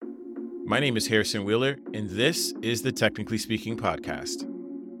My name is Harrison Wheeler, and this is the Technically Speaking podcast.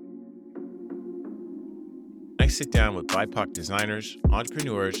 I sit down with BIPOC designers,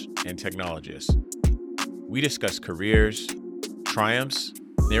 entrepreneurs, and technologists. We discuss careers, triumphs,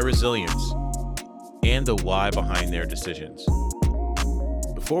 their resilience, and the why behind their decisions.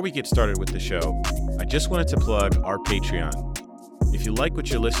 Before we get started with the show, I just wanted to plug our Patreon. If you like what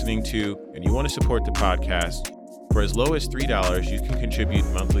you're listening to and you want to support the podcast, for as low as $3, you can contribute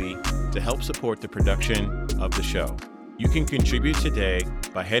monthly to help support the production of the show. You can contribute today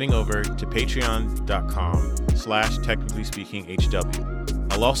by heading over to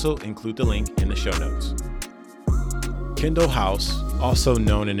patreon.com/technicallyspeakinghw. I'll also include the link in the show notes. Kendall Howse, also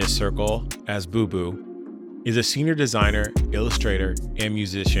known in his circle as Boo Boo, is a senior designer, illustrator, and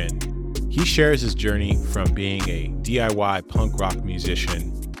musician. He shares his journey from being a DIY punk rock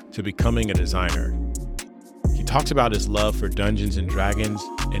musician to becoming a designer. He talks about his love for Dungeons and Dragons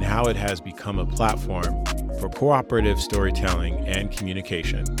and how it has become a platform for cooperative storytelling and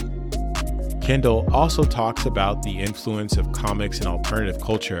communication. Kendall also talks about the influence of comics and alternative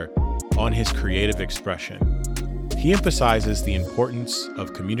culture on his creative expression. He emphasizes the importance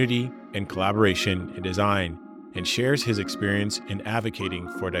of community and collaboration in design and shares his experience in advocating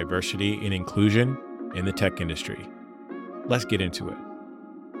for diversity and inclusion in the tech industry. Let's get into it.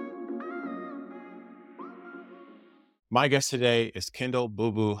 My guest today is Kendall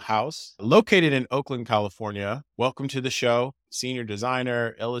Boo Boo Howse, located in Oakland, California. Welcome to the show. Senior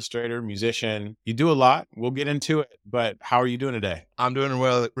designer, illustrator, musician. You do a lot. We'll get into it, but how are you doing today? I'm doing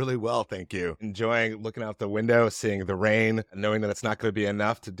really well, thank you. Enjoying looking out the window, seeing the rain, knowing that it's not going to be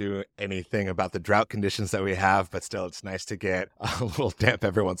enough to do anything about the drought conditions that we have, but still it's nice to get a little damp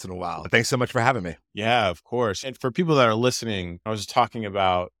every once in a while. Thanks so much for having me. Yeah, of course. And for people that are listening, I was talking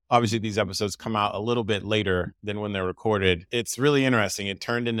about, obviously these episodes come out a little bit later than when they're recorded. It's really interesting. It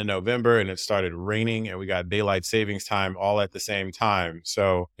turned into November and it started raining and we got daylight savings time all at the same time.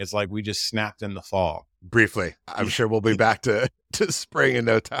 So it's like we just snapped in the fall. Briefly, I'm sure we'll be back to spring in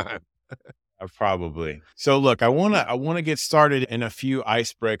no time. Probably. So look, I want to get started in a few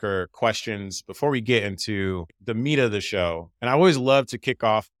icebreaker questions before we get into the meat of the show. And I always love to kick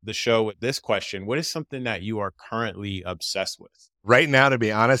off the show with this question. What is something that you are currently obsessed with? Right now, to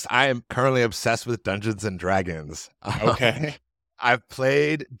be honest, I am currently obsessed with Dungeons and Dragons. Okay. I've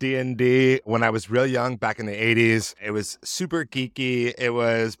played D&D when I was real young back in the 80s. It was super geeky. It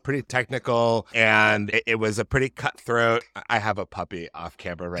was pretty technical and it was a pretty cutthroat. I have a puppy off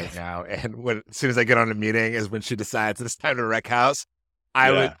camera right now. And as soon as I get on a meeting is when she decides it's time to wreck house.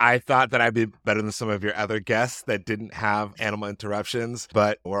 I thought that I'd be better than some of your other guests that didn't have animal interruptions,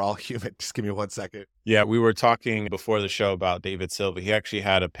 but we're all human. Just give me 1 second. Yeah, we were talking before the show about David Silva. He actually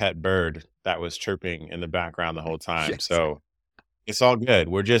had a pet bird that was chirping in the background the whole time. Yes. So it's all good.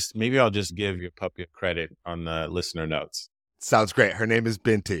 Maybe I'll just give your puppy credit on the listener notes. Sounds great. Her name is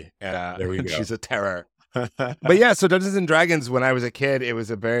Binti. And there we go. She's a terror. But yeah, so Dungeons and Dragons, when I was a kid, it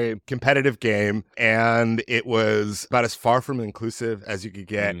was a very competitive game and it was about as far from inclusive as you could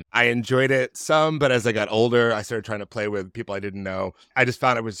get. I enjoyed it some, but as I got older, I started trying to play with people I didn't know. I just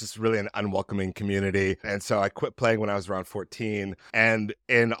found it was just really an unwelcoming community. And so I quit playing when I was around 14. And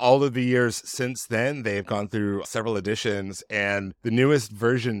in all of the years since then, they've gone through several editions. And the newest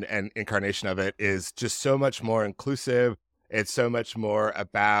version and incarnation of it is just so much more inclusive. It's so much more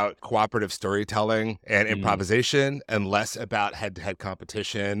about cooperative storytelling and improvisation and less about head-to-head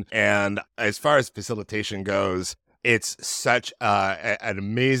competition. And as far as facilitation goes, it's such an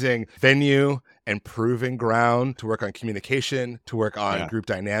amazing venue and proving ground to work on communication, to work on group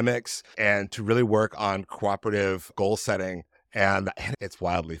dynamics, and to really work on cooperative goal setting. And it's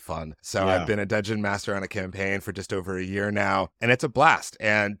wildly fun. So I've been a dungeon master on a campaign for just over a year now, and it's a blast.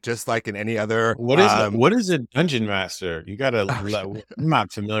 And just like in any other, what is a dungeon master? You gotta. I'm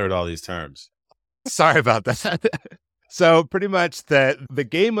not familiar with all these terms. Sorry about that. So pretty much the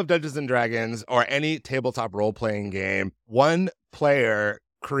game of Dungeons and Dragons or any tabletop role playing game, one player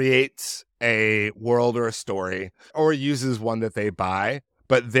creates a world or a story or uses one that they buy.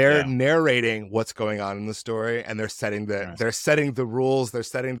 But they're narrating what's going on in the story, and they're setting the rules, they're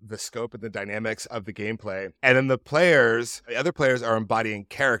setting the scope and the dynamics of the gameplay. And then the other players are embodying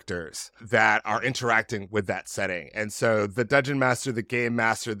characters that are interacting with that setting. And so the dungeon master, the game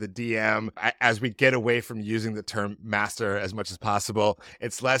master, the DM, as we get away from using the term master as much as possible,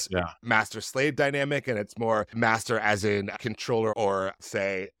 it's less master-slave dynamic, and it's more master as in controller or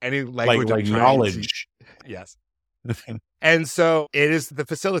say any language like knowledge. Yes. And so it is the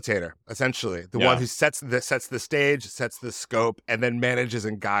facilitator, essentially, the one who sets the stage, sets the scope, and then manages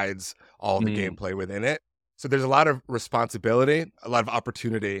and guides all the gameplay within it. So there's a lot of responsibility, a lot of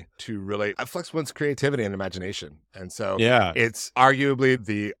opportunity to really flex one's creativity and imagination. And so Yeah. it's arguably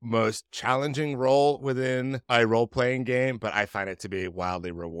the most challenging role within a role-playing game, but I find it to be wildly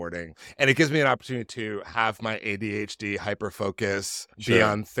rewarding. And it gives me an opportunity to have my ADHD hyper-focus be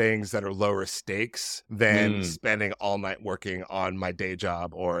on things that are lower stakes than spending all night working on my day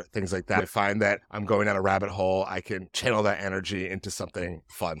job or things like that. I find that I'm going down a rabbit hole. I can channel that energy into something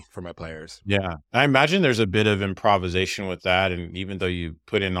fun for my players. Yeah. I imagine there's a bit of improvisation with that. And even though you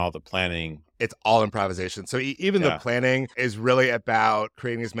put in all the planning, it's all improvisation. So even the planning is really about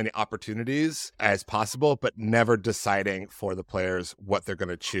creating as many opportunities as possible, but never deciding for the players what they're going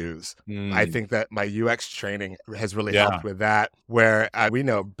to choose. I think that my UX training has really helped with that, where we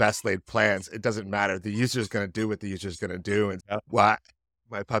know best laid plans. It doesn't matter. The user is going to do what the user is going to do. And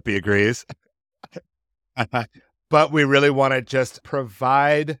my puppy agrees. But we really want to just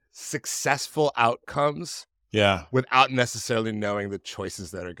provide successful outcomes without necessarily knowing the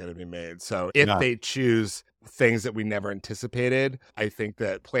choices that are going to be made. So if they choose things that we never anticipated, I think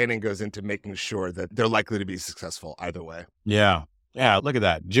that planning goes into making sure that they're likely to be successful either way. Yeah. Yeah. Look at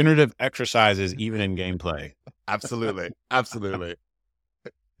that. Generative exercises, even in gameplay. Absolutely. Absolutely.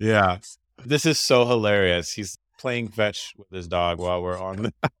 Yeah. This is so hilarious. He's playing fetch with his dog while we're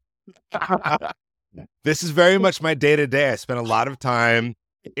on the... This is very much my day-to-day. I spend a lot of time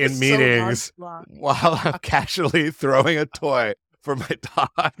in meetings while I'm casually throwing a toy for my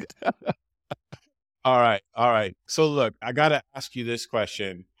dog. All right. So look, I got to ask you this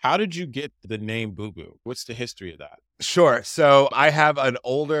question. How did you get the name Boo Boo? What's the history of that? Sure. So I have an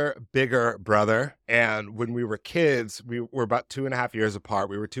older, bigger brother. And when we were kids, we were about 2.5 years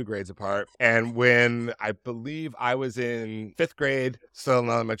apart. We were 2 grades apart. And when I believe I was in 5th grade, still in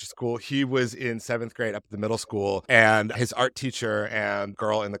elementary school, he was in 7th grade up at the middle school. And his art teacher and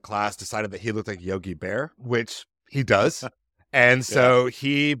girl in the class decided that he looked like Yogi Bear, which he does. And so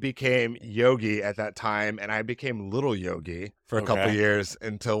he became Yogi at that time, and I became Little Yogi for a couple of years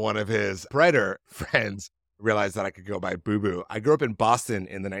until one of his brighter friends realized that I could go by Boo Boo. I grew up in Boston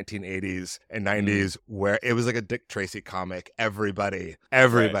in the 1980s and 90s where it was like a Dick Tracy comic. Everybody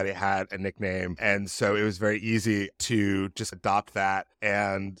had a nickname. And so it was very easy to just adopt that.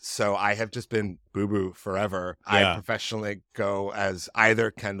 And so I have just been Boo Boo forever. I professionally go as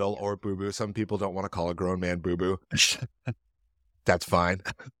either Kendall or Boo Boo. Some people don't want to call a grown man Boo Boo. That's fine.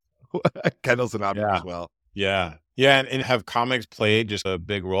 Kendall's an option as well. Yeah. Yeah. And have comics played just a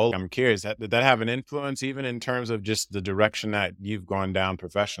big role? I'm curious, did that have an influence even in terms of just the direction that you've gone down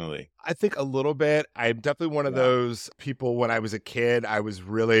professionally? I think a little bit. I'm definitely one of those people. When I was a kid, I was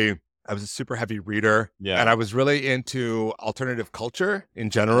a super heavy reader, and I was really into alternative culture in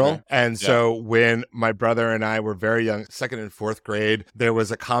general. And so when my brother and I were very young, 2nd and 4th grade, there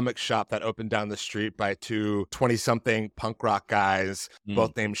was a comic shop that opened down the street by 2 20-something punk rock guys,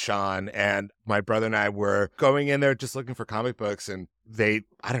 both named Sean. And my brother and I were going in there just looking for comic books, and they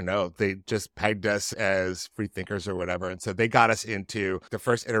just pegged us as free thinkers or whatever. And so they got us into the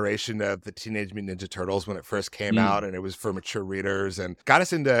first iteration of the Teenage Mutant Ninja Turtles when it first came out, and it was for mature readers, and got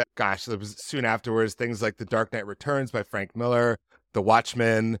us into, it was soon afterwards, things like The Dark Knight Returns by Frank Miller, The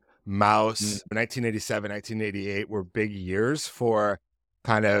Watchmen, Mouse. 1987, 1988 were big years for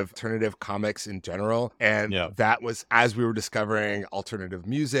kind of alternative comics in general. And that was, as we were discovering alternative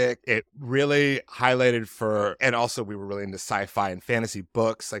music, it really highlighted and also we were really into sci-fi and fantasy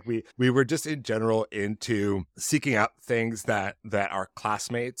books. Like we were just in general into seeking out things that our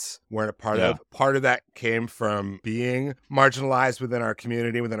classmates weren't a part of. Part of that came from being marginalized within our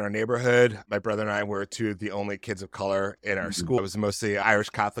community, within our neighborhood. My brother and I were 2 of the only kids of color in our school. It was mostly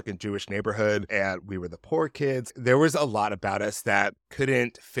Irish Catholic and Jewish neighborhood, and we were the poor kids. There was a lot about us that couldn't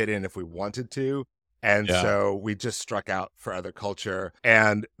fit in if we wanted to. And so we just struck out for other culture.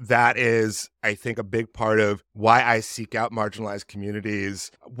 And that is, I think, a big part of why I seek out marginalized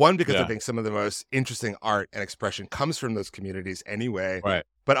communities. One, because I think some of the most interesting art and expression comes from those communities anyway. Right.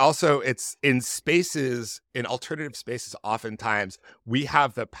 But also it's in spaces, in alternative spaces, oftentimes we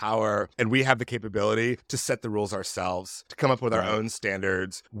have the power and we have the capability to set the rules ourselves, to come up with our own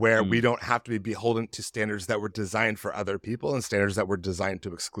standards where we don't have to be beholden to standards that were designed for other people and standards that were designed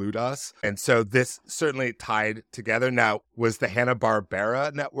to exclude us. And so this certainly tied together. Now, was the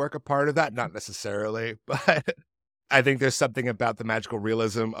Hanna-Barbera network a part of that? Not necessarily, but I think there's something about the magical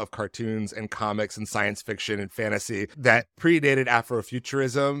realism of cartoons and comics and science fiction and fantasy that predated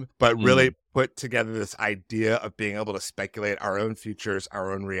Afrofuturism, but really put together this idea of being able to speculate our own futures,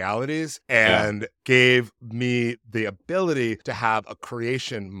 our own realities, and gave me the ability to have a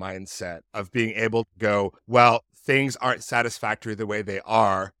creation mindset of being able to go, well, things aren't satisfactory the way they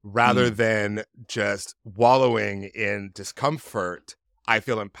are, rather than just wallowing in discomfort, I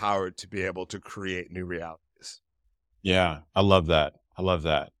feel empowered to be able to create new realities. Yeah, I love that. I love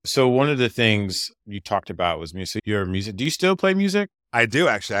that. So one of the things you talked about was music. Your music. Do you still play music? I do,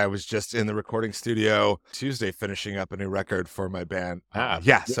 actually. I was just in the recording studio Tuesday finishing up a new record for my band.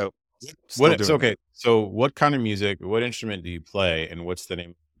 So still doing okay. that. So what kind of music, what instrument do you play, and what's the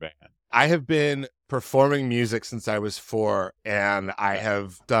name of the band? I have been performing music since I was 4, and I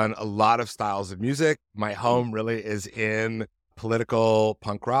have done a lot of styles of music. My home really is in political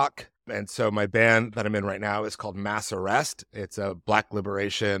punk rock. And so my band that I'm in right now is called Mass Arrest. It's a Black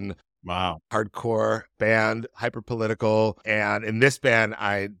liberation hardcore band, hyper political. And in this band,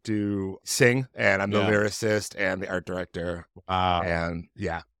 I do sing, and I'm the lyricist and the art director. And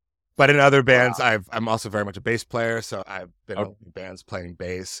but in other bands, I'm also very much a bass player. So I've been in bands playing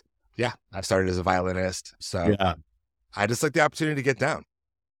bass. Yeah, I started as a violinist. So I just like the opportunity to get down.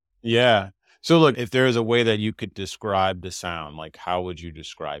 Yeah. So look, if there is a way that you could describe the sound, like how would you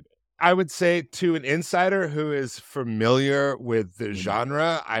describe it? I would say, to an insider who is familiar with the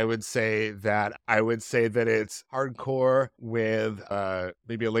genre, I would say that it's hardcore with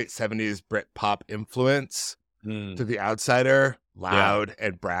maybe a late 70s Brit pop influence. To the outsider, loud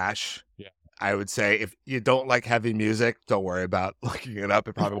and brash. Yeah. I would say if you don't like heavy music, don't worry about looking it up.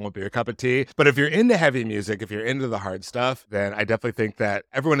 It probably won't be your cup of tea. But if you're into heavy music, if you're into the hard stuff, then I definitely think that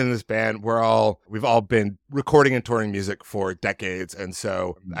everyone in this band, we've all been recording and touring music for decades. And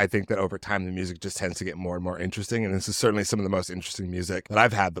so I think that over time, the music just tends to get more and more interesting. And this is certainly some of the most interesting music that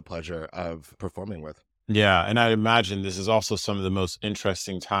I've had the pleasure of performing with. Yeah. And I'd imagine this is also some of the most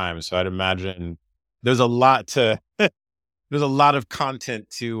interesting times. So I'd imagine there's a lot of content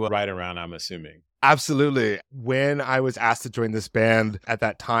to write around, I'm assuming. Absolutely. When I was asked to join this band at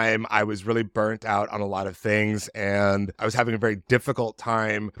that time, I was really burnt out on a lot of things, and I was having a very difficult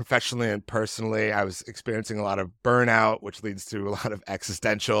time professionally and personally. I was experiencing a lot of burnout, which leads to a lot of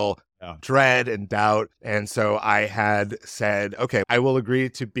existential dread and doubt. And so I had said, okay, I will agree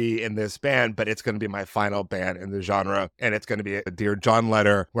to be in this band, but it's going to be my final band in the genre. And it's going to be a Dear John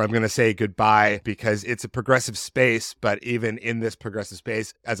letter where I'm going to say goodbye, because it's a progressive space. But even in this progressive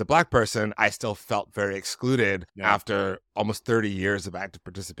space, as a Black person, I still felt very excluded after almost 30 years of active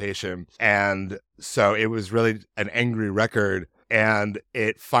participation. And so it was really an angry record. And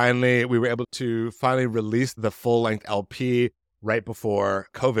we were able to finally release the full length LP right before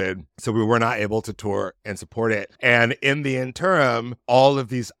COVID. So we were not able to tour and support it. And in the interim, all of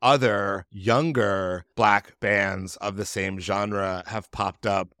these other younger Black bands of the same genre have popped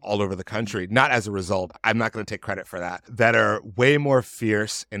up all over the country. Not as a result, I'm not going to take credit for that are way more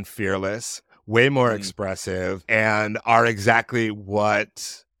fierce and fearless, way more expressive, and are exactly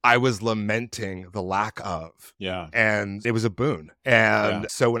what I was lamenting the lack of. Yeah. And it was a boon. And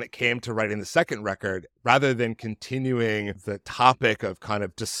so when it came to writing the second record, rather than continuing the topic of kind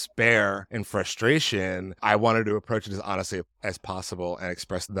of despair and frustration, I wanted to approach it as honestly as possible and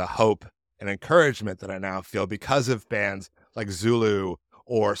express the hope and encouragement that I now feel because of bands like Zulu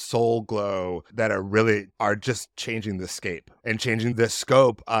or Soul Glow that are just changing the scape and changing the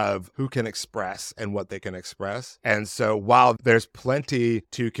scope of who can express and what they can express. And so while there's plenty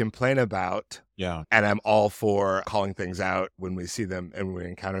to complain about, and I'm all for calling things out when we see them and when we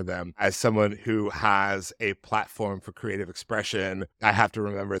encounter them, as someone who has a platform for creative expression, I have to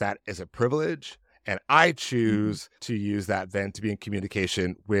remember that is a privilege. And I choose to use that then to be in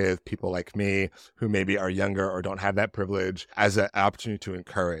communication with people like me who maybe are younger or don't have that privilege as an opportunity to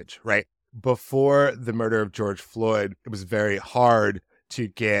encourage, right? Before the murder of George Floyd, it was very hard to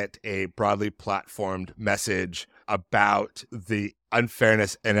get a broadly platformed message about the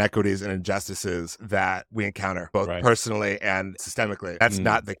unfairness, inequities, and injustices that we encounter, both personally and systemically. That's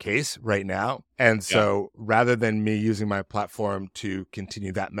not the case right now. And so rather than me using my platform to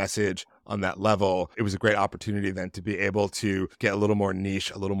continue that message on that level, it was a great opportunity then to be able to get a little more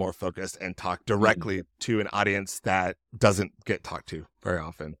niche, a little more focused, and talk directly to an audience that doesn't get talked to very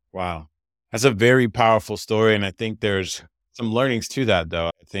often. Wow. That's a very powerful story. And I think there's some learnings to that, though.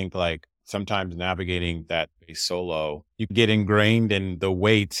 I think sometimes navigating that bass solo, you get ingrained in the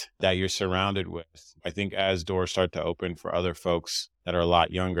weight that you're surrounded with. I think as doors start to open for other folks that are a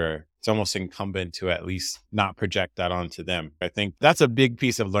lot younger, it's almost incumbent to at least not project that onto them. I think that's a big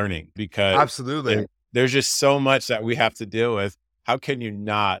piece of learning, because absolutely there's just so much that we have to deal with. How can you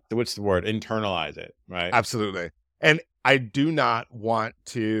not, what's the word, internalize it, right? Absolutely. And I do not want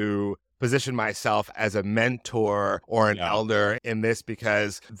to position myself as a mentor or an elder in this,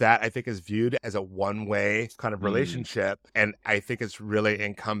 because that I think is viewed as a one-way kind of relationship. And I think it's really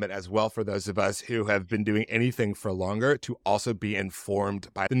incumbent as well for those of us who have been doing anything for longer to also be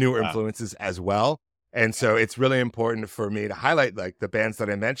informed by the newer influences as well. And so it's really important for me to highlight, like the bands that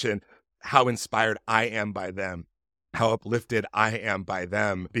I mentioned, how inspired I am by them, how uplifted I am by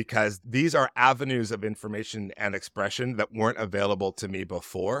them, because these are avenues of information and expression that weren't available to me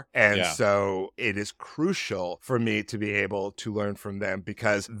before. And so it is crucial for me to be able to learn from them,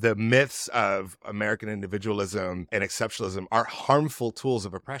 because the myths of American individualism and exceptionalism are harmful tools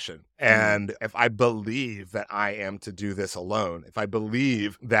of oppression. And if I believe that I am to do this alone, if I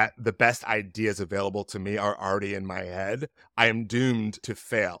believe that the best ideas available to me are already in my head, I am doomed to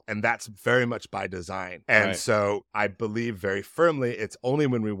fail. And that's very much by design. And so I believe very firmly it's only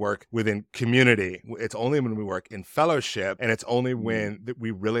when we work within community, it's only when we work in fellowship, and it's only when we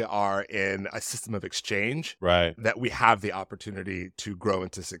really are in a system of exchange that we have the opportunity to grow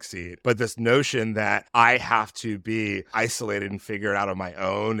and to succeed. But this notion that I have to be isolated and figure it out on my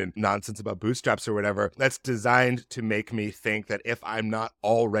own and nonsense about bootstraps or whatever, that's designed to make me think that if I'm not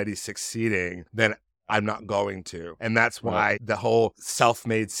already succeeding, then I'm not going to. And that's why the whole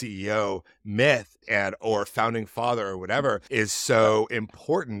self-made CEO myth or founding father or whatever is so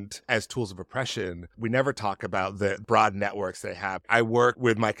important as tools of oppression. We never talk about the broad networks they have. I work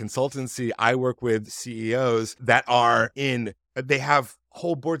with my consultancy. I work with CEOs that they have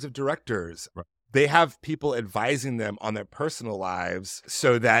whole boards of directors. They have people advising them on their personal lives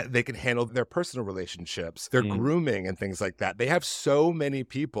so that they can handle their personal relationships, their grooming and things like that. They have so many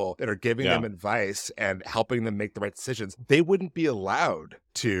people that are giving them advice and helping them make the right decisions. They wouldn't be allowed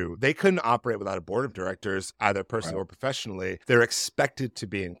to. They couldn't operate without a board of directors, either personally or professionally. They're expected to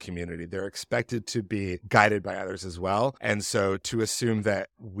be in community. They're expected to be guided by others as well. And so to assume that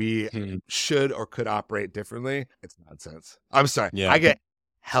we should or could operate differently, it's nonsense. I'm sorry. I get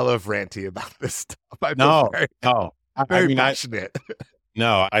hella ranty about this stuff. I'm very passionate.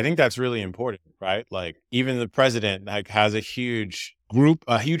 No, I think that's really important, right? Like even the president has a huge group,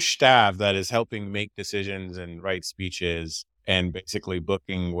 a huge staff that is helping make decisions and write speeches and basically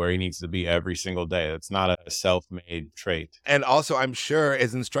booking where he needs to be every single day. That's not a self-made trait. And also, I'm sure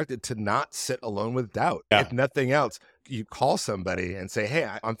is instructed to not sit alone with doubt. If nothing else, you call somebody and say, hey,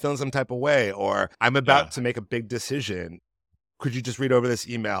 I'm feeling some type of way, or I'm about to make a big decision. Could you just read over this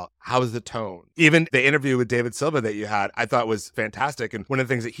email? How's the tone? Even the interview with David Silva that you had, I thought was fantastic. And one of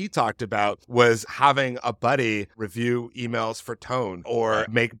the things that he talked about was having a buddy review emails for tone or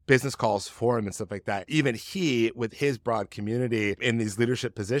make business calls for him and stuff like that. Even he, with his broad community in these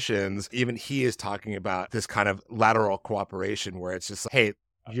leadership positions, even he is talking about this kind of lateral cooperation where it's just like, hey,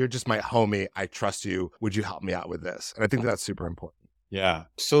 you're just my homie. I trust you. Would you help me out with this? And I think that's super important. Yeah.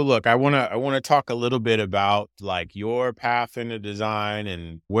 So look, I want to talk a little bit about like your path into design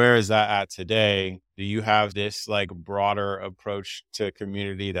and where is that at today? Do you have this like broader approach to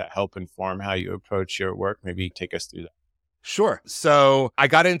community that help inform how you approach your work? Maybe take us through that. Sure. So I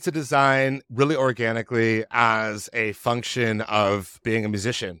got into design really organically as a function of being a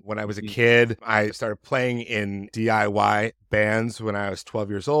musician. When I was a kid, I started playing in DIY bands when I was 12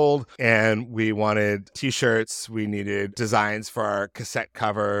 years old, and we wanted t-shirts. We needed designs for our cassette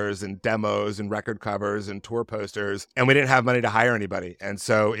covers and demos and record covers and tour posters, and we didn't have money to hire anybody. And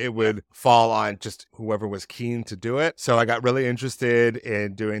so it would fall on just whoever was keen to do it. So I got really interested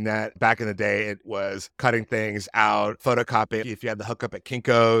in doing that. Back in the day, it was cutting things out, photocopying if you had the hookup at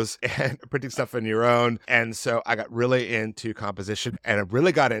Kinko's and printing stuff on your own. And so I got really into composition and I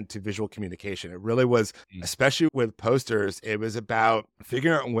really got into visual communication. It really was, especially with posters, it was about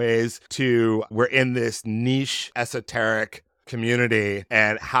figuring out ways we're in this niche, esoteric community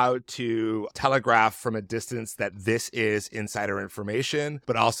and how to telegraph from a distance that this is insider information,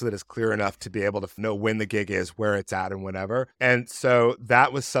 but also that it's clear enough to be able to know when the gig is, where it's at, and whatever. And so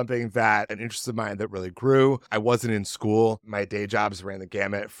that was something that an interest of mine that really grew. I wasn't in school. My day jobs ran the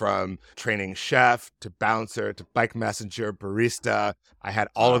gamut from training chef to bouncer to bike messenger, barista. I had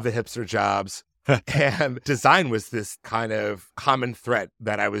all of the hipster jobs. And design was this kind of common thread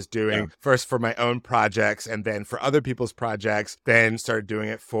that I was doing first for my own projects and then for other people's projects, then started doing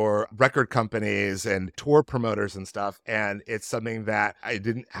it for record companies and tour promoters and stuff. And it's something that I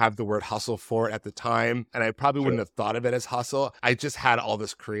didn't have the word hustle for at the time. And I probably wouldn't have thought of it as hustle. I just had all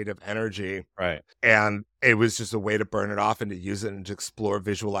this creative energy. Right. And it was just a way to burn it off and to use it and to explore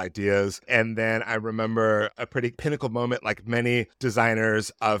visual ideas. And then I remember a pretty pinnacle moment, like many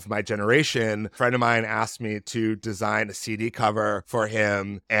designers of my generation. A friend of mine asked me to design a CD cover for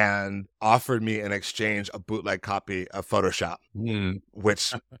him and offered me in exchange a bootleg copy of Photoshop,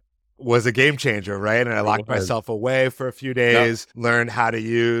 which was a game changer, right? And I locked myself away for a few days, learned how to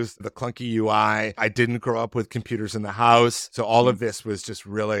use the clunky UI. I didn't grow up with computers in the house. So all of this was just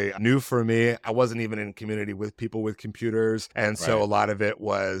really new for me. I wasn't even in community with people with computers. And so a lot of it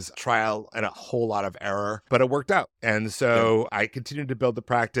was trial and a whole lot of error, but it worked out. And so I continued to build the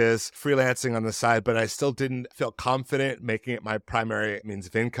practice, freelancing on the side, but I still didn't feel confident making it my primary means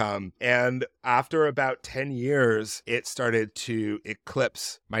of income. And after about 10 years, it started to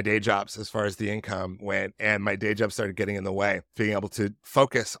eclipse my day jobs as far as the income went. And my day job started getting in the way, being able to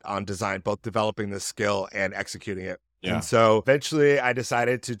focus on design, both developing the skill and executing it. Yeah. And so eventually I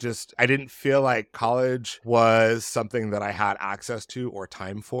decided to I didn't feel like college was something that I had access to or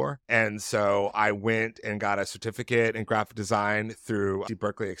time for. And so I went and got a certificate in graphic design through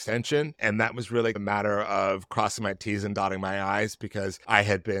Berkeley Extension. And that was really a matter of crossing my T's and dotting my I's because I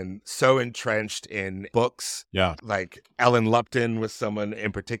had been so entrenched in books. Yeah. Like Ellen Lupton was someone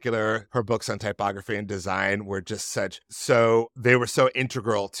in particular. Her books on typography and design were just they were so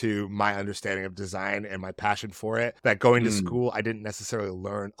integral to my understanding of design and my passion for it. That going to school, I didn't necessarily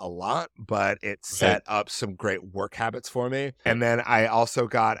learn a lot, but it set up some great work habits for me. And then I also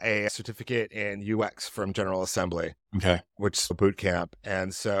got a certificate in UX from General Assembly. Okay. Which is a boot camp.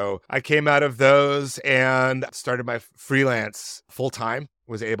 And so I came out of those and started my freelance full time.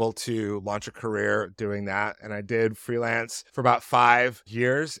 Was able to launch a career doing that. And I did freelance for about 5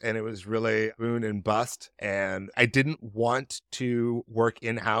 years and it was really boom and bust. And I didn't want to work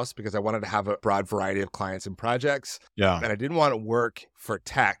in-house because I wanted to have a broad variety of clients and projects. Yeah. And I didn't want to work for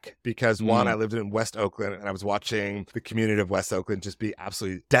tech because one, I lived in West Oakland and I was watching the community of West Oakland just be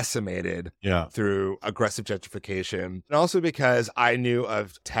absolutely decimated through aggressive gentrification. And also because I knew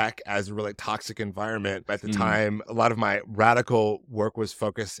of tech as a really toxic environment. At the time, a lot of my radical work was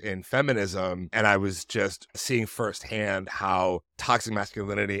focused in feminism. And I was just seeing firsthand how toxic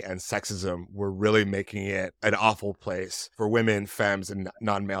masculinity and sexism were really making it an awful place for women, femmes, and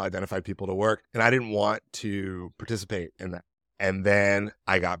non-male identified people to work. And I didn't want to participate in that. And then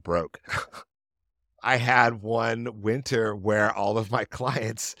I got broke. I had one winter where all of my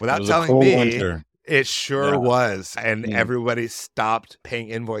clients, without telling me, winter. It sure was. And everybody stopped paying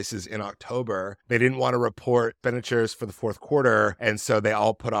invoices in October. They didn't want to report expenditures for the fourth quarter. And so they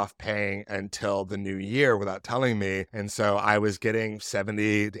all put off paying until the new year without telling me. And so I was getting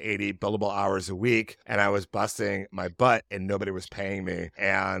 70 to 80 billable hours a week and I was busting my butt and nobody was paying me.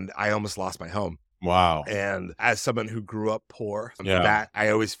 And I almost lost my home. Wow. And as someone who grew up poor, that I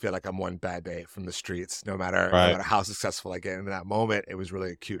always feel like I'm one bad day from the streets, no matter how successful I get in that moment. It was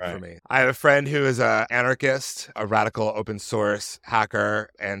really acute for me. I have a friend who is an anarchist, a radical open source hacker,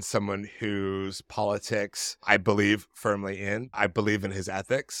 and someone whose politics I believe firmly in. I believe in his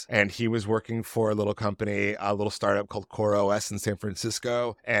ethics. And he was working for a little company, a little startup called Core OS in San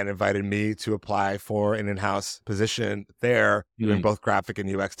Francisco, and invited me to apply for an in-house position there, doing both graphic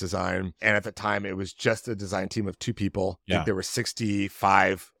and UX design. And at the time, it was just a design team of 2 people. I think there were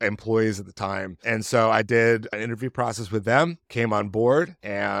 65 employees at the time. And so I did an interview process with them, came on board,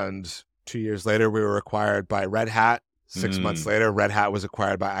 and 2 years later, we were acquired by Red Hat. 6 months later, Red Hat was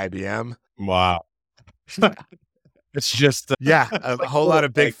acquired by IBM. Wow. It's just... a whole lot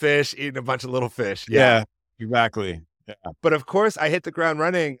of big fish eating a bunch of little fish. Yeah, exactly. Yeah. But of course, I hit the ground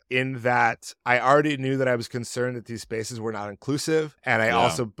running in that I already knew that I was concerned that these spaces were not inclusive. And I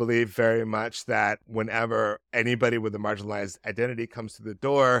also believe very much that whenever anybody with a marginalized identity comes to the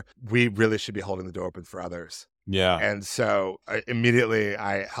door, we really should be holding the door open for others. Yeah. And so immediately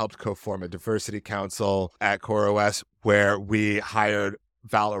I helped co-form a diversity council at Core OS where we hired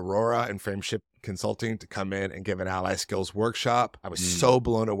Val Aurora and Frameship Consulting to come in and give an ally skills workshop. I was so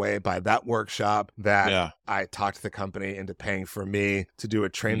blown away by that workshop that I talked the company into paying for me to do a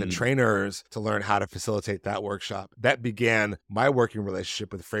train the trainers to learn how to facilitate that workshop. That began my working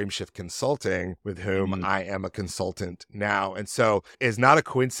relationship with Frameshift Consulting, with whom I am a consultant now. And so it's not a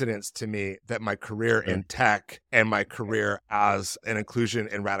coincidence to me that my career in tech and my career as an inclusion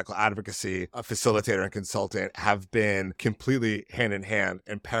and radical advocacy, a facilitator and consultant, have been completely hand in hand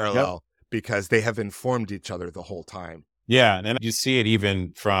and parallel. Because they have informed each other the whole time. Yeah. And you see it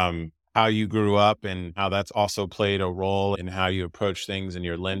even from how you grew up and how that's also played a role in how you approach things and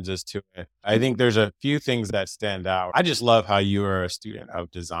your lenses to it. I think there's a few things that stand out. I just love how you are a student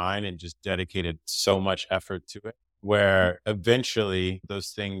of design and just dedicated so much effort to it, where eventually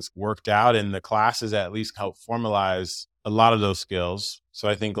those things worked out and the classes at least help formalize a lot of those skills. So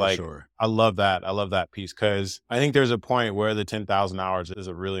I think I love that. I love that piece because I think there's a point where the 10,000 hours is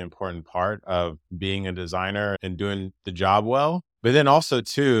a really important part of being a designer and doing the job well. But then also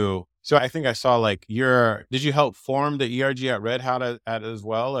too, So I think I saw like did you help form the ERG at Red Hat at as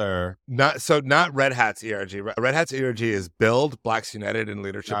well, or? Not Red Hat's ERG. Red Hat's ERG is Build, Blacks United in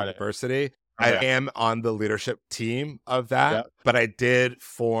Leadership Got and it. Diversity. I Okay. am on the leadership team of that, Yep. but I did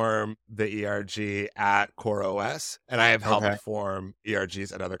form the ERG at CoreOS, and I have helped Okay. form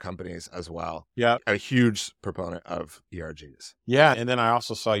ERGs at other companies as well. Yeah. A huge proponent of ERGs. Yeah. And then I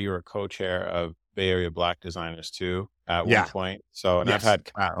also saw you were co-chair of Bay Area Black Designers too at one Yeah. point. So, and I've Yes.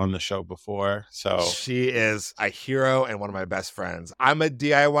 had Kat on the show before. So She is a hero and one of my best friends. I'm a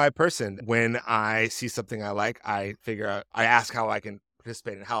DIY person. When I see something I like, I ask how I can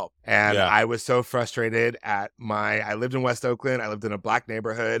participate and help. And Yeah. I was so frustrated I lived in West Oakland. I lived in a Black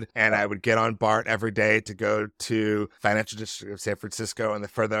neighborhood, and I would get on BART every day to go to financial district of San Francisco. And the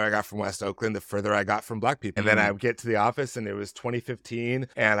further I got from West Oakland, the further I got from Black people. And then I would get to the office, and it was 2015,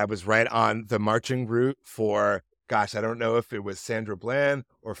 and I was right on the marching route for, gosh, I don't know if it was Sandra Bland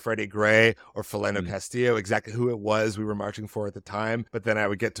or Freddie Gray or Philando Castillo, exactly who it was we were marching for at the time. But then I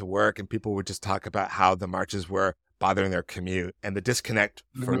would get to work, and people would just talk about how the marches were bothering their commute, and the disconnect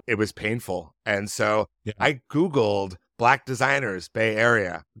it was painful. And so I Googled Black designers, Bay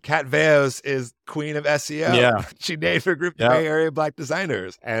Area. Kat Veos is queen of SEO. Yeah. She named her group the Bay Area Black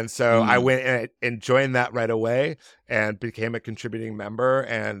Designers. And so I went and joined that right away and became a contributing member,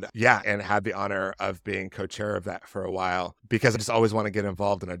 and had the honor of being co-chair of that for a while, because I just always want to get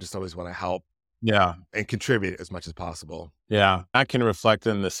involved, and I just always want to help and contribute as much as possible. Yeah. I can reflect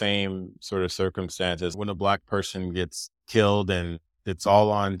in the same sort of circumstances when a Black person gets killed and it's all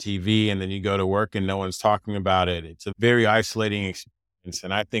on TV, and then you go to work and no one's talking about it. It's a very isolating experience.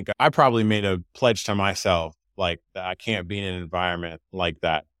 And I think I probably made a pledge to myself, like, that I can't be in an environment like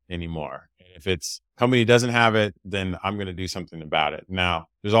that anymore. If company doesn't have it, then I'm going to do something about it. Now,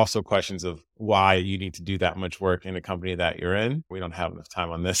 there's also questions of why you need to do that much work in a company that you're in. We don't have enough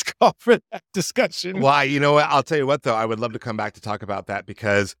time on this call for that discussion. Well, you know what? I'll tell you what, though. I would love to come back to talk about that,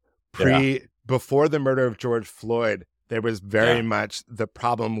 because before the murder of George Floyd, there was very much the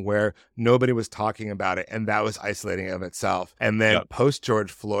problem where nobody was talking about it, and that was isolating of itself. And then post George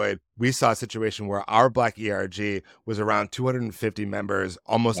Floyd, we saw a situation where our Black ERG was around 250 members,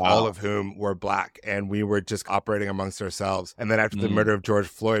 almost all of whom were Black, and we were just operating amongst ourselves. And then after the murder of George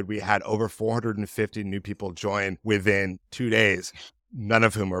Floyd, we had over 450 new people join within 2 days, none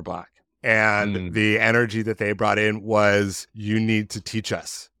of whom were Black. And the energy that they brought in was, you need to teach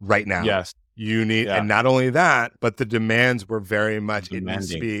us right now. Yes. You need, and not only that, but the demands were very much, it needs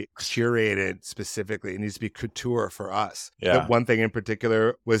to be curated specifically. It needs to be couture for us. The one thing in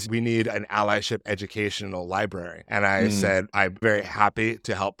particular was, we need an allyship educational library. And I said, I'm very happy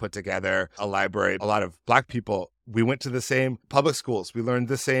to help put together a library. A lot of Black people, we went to the same public schools. We learned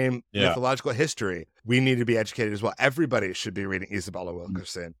the same mythological history. We need to be educated as well. Everybody should be reading Isabella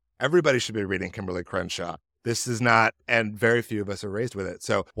Wilkerson. Everybody should be reading Kimberly Crenshaw. This is not, and very few of us are raised with it.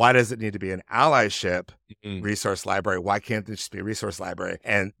 So why does it need to be an allyship resource library? Why can't it just be a resource library?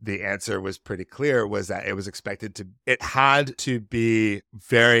 And the answer was pretty clear, was that it had to be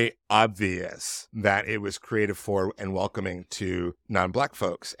very obvious that it was creative for and welcoming to non-Black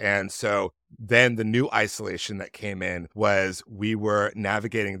folks. And so then the new isolation that came in was, we were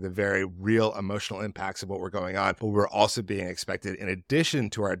navigating the very real emotional impacts of what were going on, but we were also being expected, in addition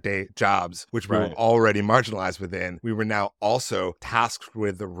to our day jobs, which we were already marginalized within, we were now also tasked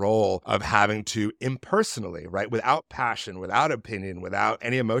with the role of having to impersonally, without passion, without opinion, without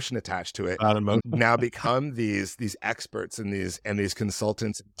any emotion attached to it, now become these experts and these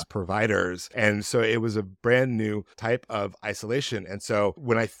consultants, providers. And so it was a brand new type of isolation. And so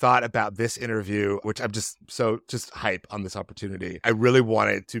when I thought about this interview, which I'm just hype on this opportunity, I really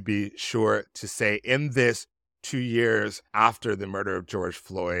wanted to be sure to say, in this 2 years after the murder of George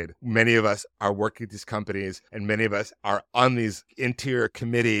Floyd, many of us are working at these companies, and many of us are on these interior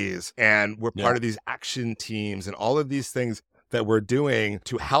committees, and we're part of these action teams and all of these things that we're doing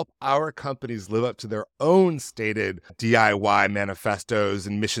to help our companies live up to their own stated DIY manifestos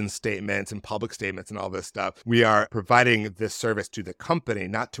and mission statements and public statements and all this stuff. We are providing this service to the company,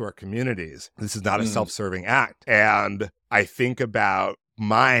 not to our communities. This is not a self-serving act. And I think about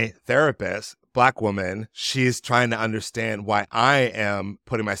my therapist, Black woman, she's trying to understand why I am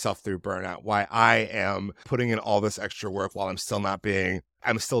putting myself through burnout, why I am putting in all this extra work while I'm still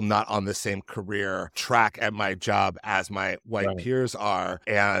not on the same career track at my job as my white peers are,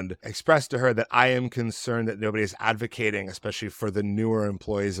 and express to her that I am concerned that nobody is advocating, especially for the newer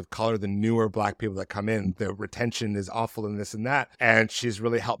employees of color, the newer Black people that come in. The retention is awful and this and that. And she's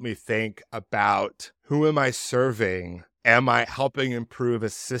really helped me think about, who am I serving? Am I helping improve a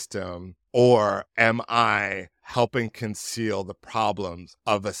system, or am I helping conceal the problems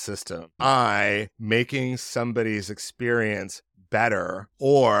of a system? Am I making somebody's experience better,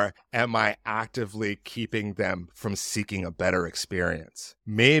 or am I actively keeping them from seeking a better experience?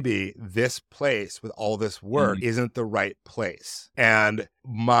 Maybe this place with all this work isn't the right place. And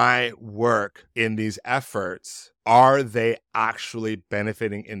my work in these efforts, are they actually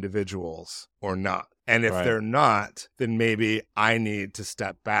benefiting individuals or not? And if they're not, then maybe I need to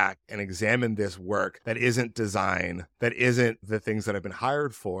step back and examine this work that isn't design, that isn't the things that I've been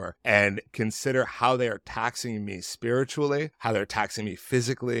hired for, and consider how they are taxing me spiritually, how they're taxing me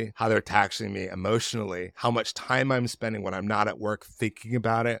physically, how they're taxing me emotionally, how much time I'm spending when I'm not at work thinking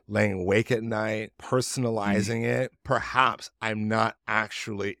about it, laying awake at night, personalizing it. Perhaps I'm not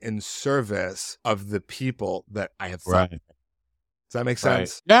actually in service of the people that I have thought. Does that make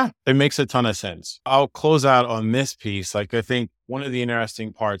sense? Yeah, it makes a ton of sense. I'll close out on this piece. I think one of the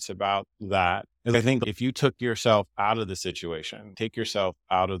interesting parts about that is I think if you took yourself out of the situation, take yourself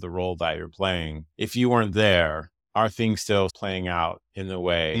out of the role that you're playing, if you weren't there, are things still playing out in the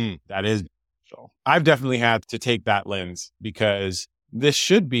way that is beneficial? I've definitely had to take that lens, because this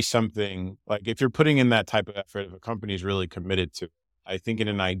should be something like, if you're putting in that type of effort, if a company is really committed to it, I think in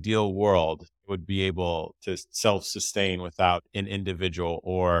an ideal world, it would be able to self-sustain without an individual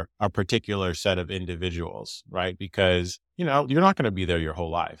or a particular set of individuals, right? Because, you're not going to be there your whole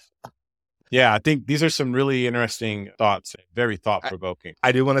life. Yeah, I think these are some really interesting thoughts, very thought-provoking.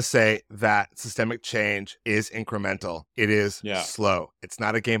 I do want to say that systemic change is incremental. It is slow. It's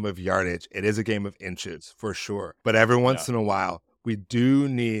not a game of yardage. It is a game of inches, for sure. But every once in a while, we do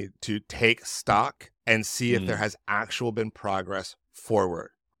need to take stock and see if there has actually been progress forward.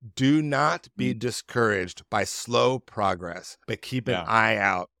 Do not be discouraged by slow progress, but keep an eye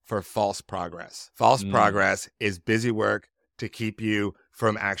out for false progress. False progress is busy work to keep you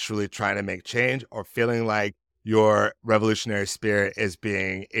from actually trying to make change or feeling like your revolutionary spirit is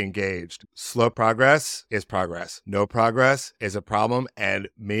being engaged. Slow progress is progress. No progress is a problem. And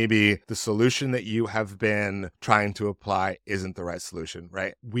maybe the solution that you have been trying to apply isn't the right solution,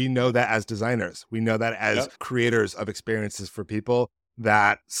 right? We know that as designers. We know that as creators of experiences for people,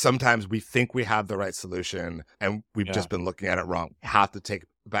 that sometimes we think we have the right solution and we've just been looking at it wrong. You have to take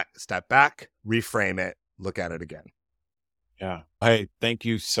a step back, reframe it, look at it again. Yeah. Hey, thank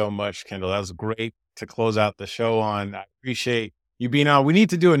you so much, Kendall. That was great to close out the show on. I appreciate you being on. We need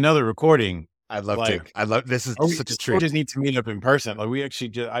to do another recording. I'd love to. This is such a treat. We just need to meet up in person. We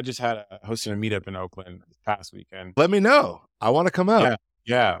actually I just had hosting a meetup in Oakland this past weekend. Let me know. I want to come out.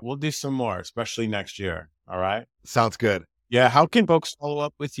 Yeah. We'll do some more, especially next year. All right. Sounds good. Yeah. How can folks follow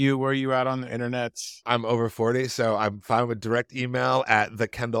up with you? Where are you at on the internet? I'm over 40, so I'm fine with direct email at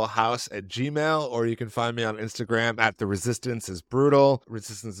thekendallhowse@gmail, or you can find me on Instagram at The Resistance is Brutal.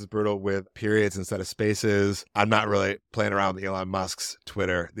 Resistance is Brutal with periods instead of spaces. I'm not really playing around with Elon Musk's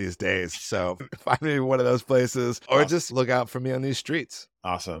Twitter these days, so find me in one of those places, or just look out for me on these streets.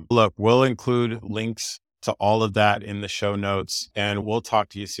 Awesome. Look, we'll include links to all of that in the show notes, and we'll talk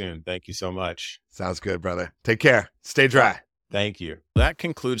to you soon. Thank you so much. Sounds good, brother. Take care. Stay dry. Thank you. That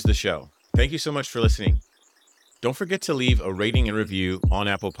concludes the show. Thank you so much for listening. Don't forget to leave a rating and review on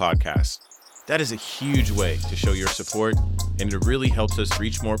Apple Podcasts. That is a huge way to show your support, and it really helps us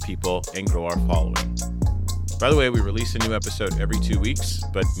reach more people and grow our following. By the way, we release a new episode every 2 weeks,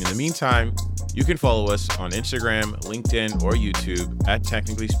 but in the meantime, you can follow us on Instagram, LinkedIn, or YouTube at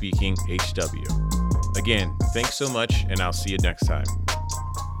Technically Speaking HW. Again, thanks so much, and I'll see you next time.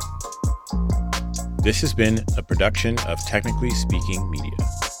 This has been a production of Technically Speaking Media.